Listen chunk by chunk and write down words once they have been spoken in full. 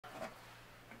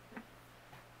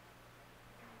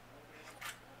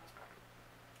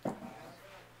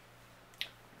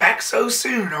back so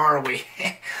soon, are we?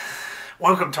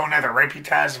 Welcome to another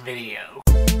Reputized video.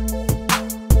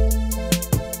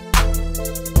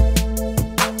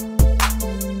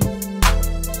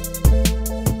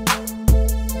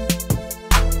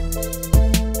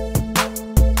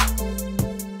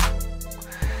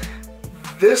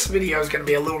 This video is going to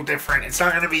be a little different. It's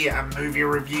not going to be a movie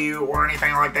review or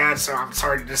anything like that, so I'm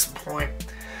sorry to disappoint.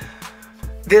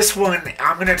 This one,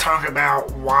 I'm going to talk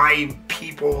about why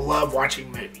people love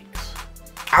watching movies.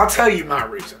 I'll tell you my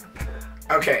reason.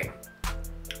 Okay,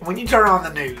 when you turn on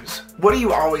the news, what do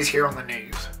you always hear on the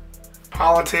news?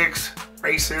 Politics,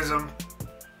 racism,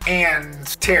 and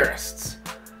terrorists.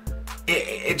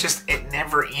 It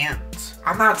never ends.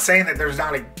 I'm not saying that there's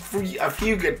not a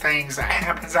few good things that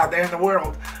happens out there in the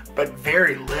world, but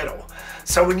very little.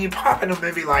 So when you pop in a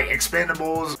movie like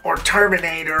Expendables or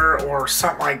Terminator or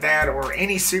something like that, or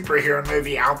any superhero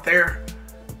movie out there,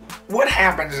 what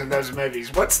happens in those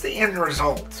movies? What's the end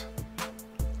result?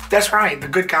 That's right, the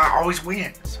good guy always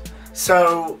wins.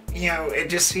 So, you know, it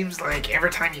just seems like every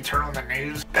time you turn on the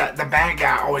news, the bad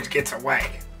guy always gets away.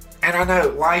 And I know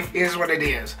life is what it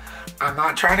is. I'm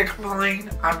not trying to complain,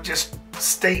 I'm just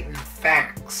stating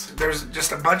facts. There's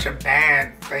just a bunch of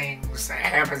bad things that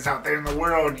happens out there in the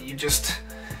world. You just,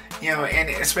 you know, and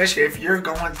especially if you're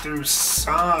going through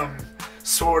some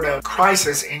sort of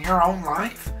crisis in your own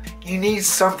life, you need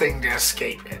something to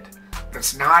escape it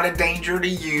that's not a danger to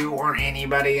you or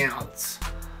anybody else.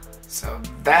 So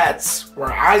that's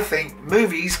where I think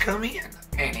movies come in.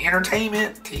 And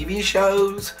entertainment, TV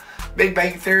shows, Big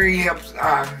Bang Theory helps,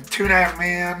 2.5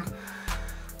 Men,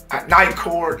 Night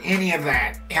Court, any of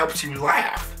that helps you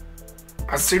laugh.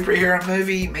 A superhero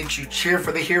movie makes you cheer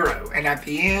for the hero, and at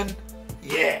the end,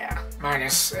 yeah,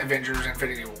 minus Avengers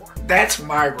Infinity War. That's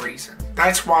my reason.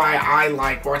 That's why I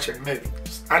like watching movies.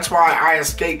 That's why I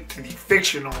escape to the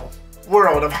fictional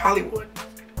world of Hollywood.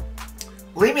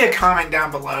 Leave me a comment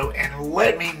down below and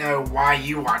let me know why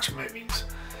you watch movies.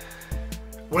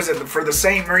 Was it for the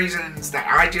same reasons that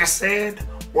I just said,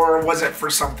 or was it for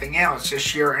something else, just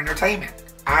sheer entertainment?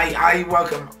 I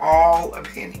welcome all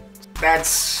opinions.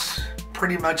 That's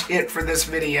pretty much it for this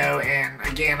video, and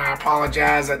again, I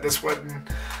apologize that this wasn't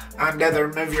another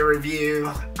movie review.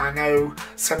 I know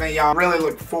some of y'all really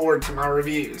look forward to my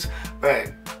reviews,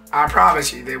 but I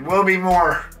promise you there will be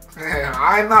more.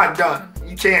 I'm not done.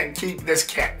 You can't keep this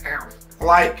cat down.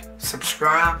 Like,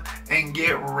 subscribe, and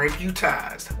get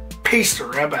reputized. Peace to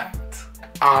Rebel.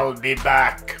 I'll be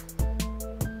back.